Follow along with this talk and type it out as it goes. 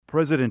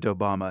President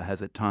Obama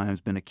has at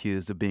times been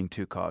accused of being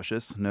too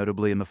cautious,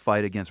 notably in the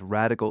fight against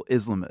radical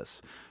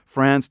Islamists.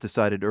 France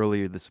decided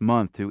earlier this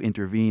month to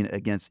intervene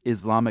against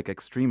Islamic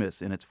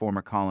extremists in its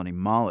former colony,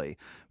 Mali.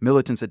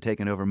 Militants had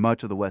taken over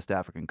much of the West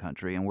African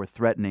country and were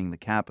threatening the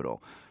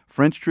capital.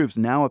 French troops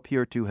now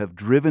appear to have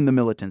driven the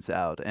militants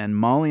out, and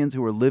Malians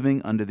who are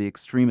living under the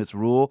extremist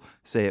rule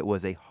say it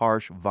was a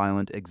harsh,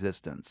 violent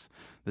existence.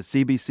 The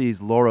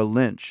CBC's Laura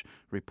Lynch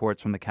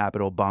reports from the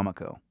capital,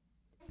 Bamako.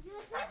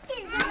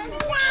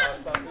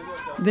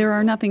 There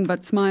are nothing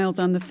but smiles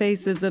on the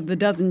faces of the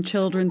dozen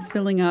children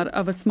spilling out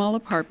of a small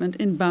apartment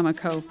in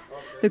Bamako.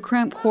 The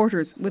cramped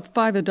quarters, with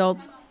 5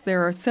 adults,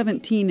 there are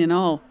 17 in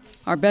all,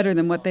 are better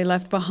than what they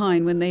left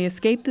behind when they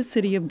escaped the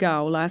city of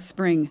Gao last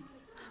spring.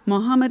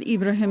 Mohamed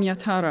Ibrahim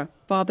Yatara,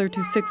 father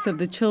to 6 of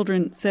the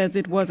children, says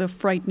it was a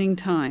frightening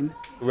time.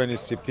 When you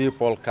see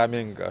people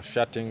coming,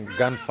 shooting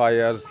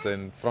gunfires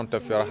in front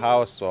of your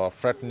house or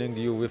threatening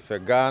you with a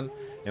gun,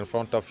 in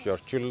front of your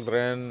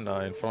children,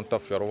 in front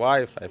of your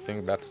wife, I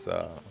think that's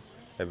a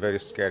very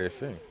scary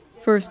thing.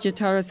 First,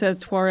 Yatara says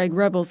Tuareg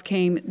rebels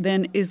came,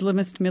 then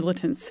Islamist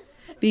militants.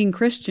 Being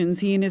Christians,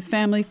 he and his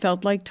family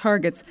felt like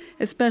targets,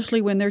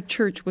 especially when their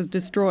church was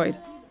destroyed.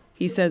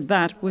 He says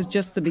that was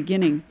just the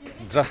beginning.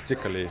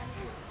 Drastically,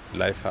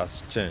 life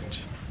has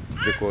changed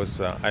because,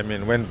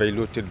 when they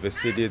looted the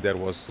city, there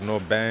was no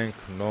bank,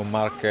 no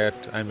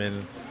market,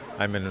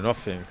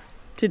 nothing.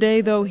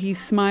 Today, though, he's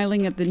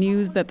smiling at the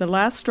news that the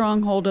last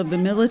stronghold of the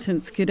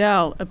militants,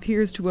 Kidal,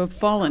 appears to have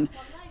fallen.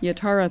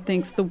 Yatara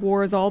thinks the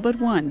war is all but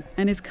won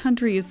and his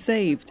country is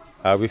saved.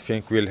 We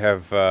think we'll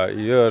have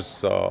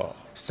years,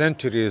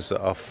 centuries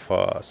of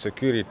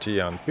security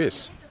and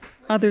peace.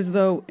 Others,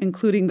 though,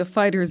 including the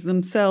fighters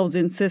themselves,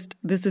 insist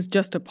this is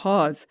just a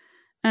pause.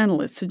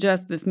 Analysts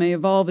suggest this may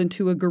evolve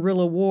into a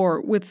guerrilla war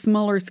with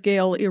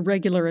smaller-scale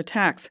irregular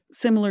attacks,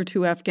 similar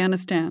to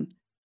Afghanistan.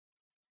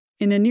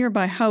 In a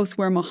nearby house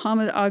where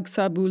Mohamed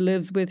Ag-Sabu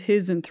lives with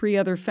his and 3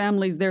 other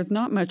families, there's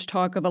not much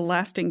talk of a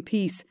lasting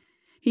peace.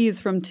 He is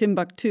from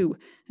Timbuktu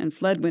and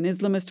fled when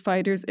Islamist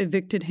fighters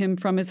evicted him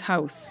from his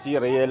house.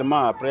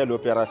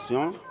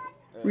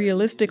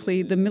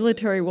 Realistically, the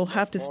military will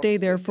have to stay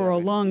there for a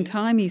long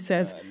time, he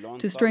says,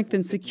 to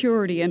strengthen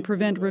security and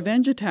prevent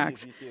revenge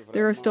attacks.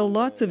 There are still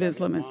lots of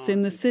Islamists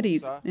in the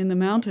cities, in the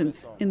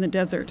mountains, in the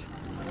desert.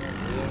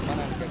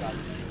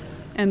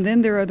 And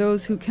then there are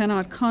those who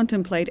cannot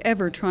contemplate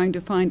ever trying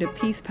to find a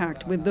peace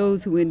pact with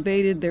those who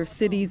invaded their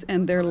cities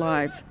and their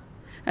lives.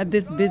 At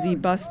this busy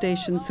bus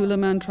station,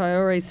 Suleiman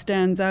Traore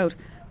stands out,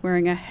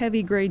 wearing a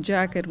heavy gray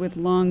jacket with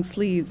long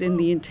sleeves in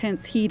the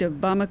intense heat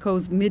of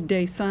Bamako's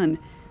midday sun.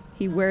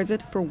 He wears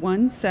it for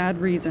one sad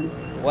reason.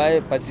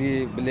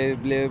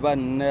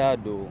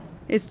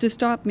 It's to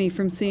stop me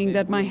from seeing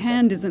that my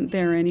hand isn't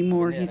there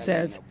anymore, he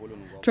says.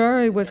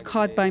 Traore was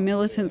caught by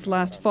militants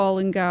last fall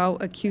in Gao,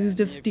 accused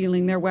of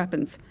stealing their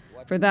weapons.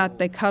 For that,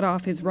 they cut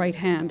off his right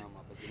hand.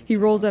 He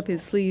rolls up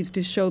his sleeves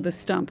to show the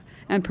stump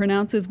and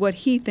pronounces what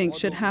he thinks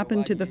should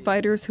happen to the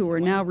fighters who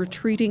are now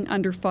retreating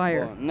under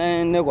fire.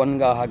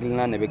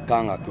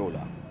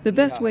 The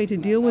best way to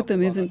deal with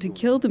them isn't to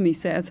kill them, he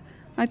says.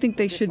 I think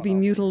they should be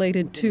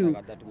mutilated too,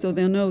 so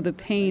they'll know the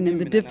pain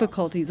and the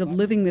difficulties of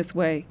living this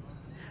way.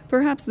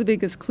 Perhaps the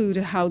biggest clue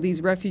to how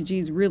these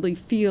refugees really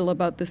feel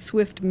about the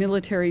swift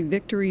military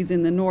victories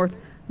in the north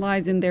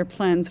lies in their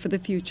plans for the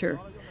future.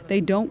 They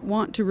don't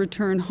want to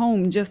return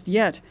home just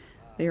yet.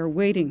 They are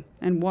waiting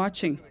and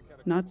watching,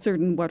 not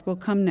certain what will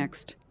come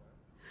next.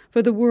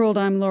 For The World,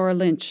 I'm Laura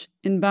Lynch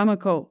in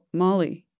Bamako, Mali.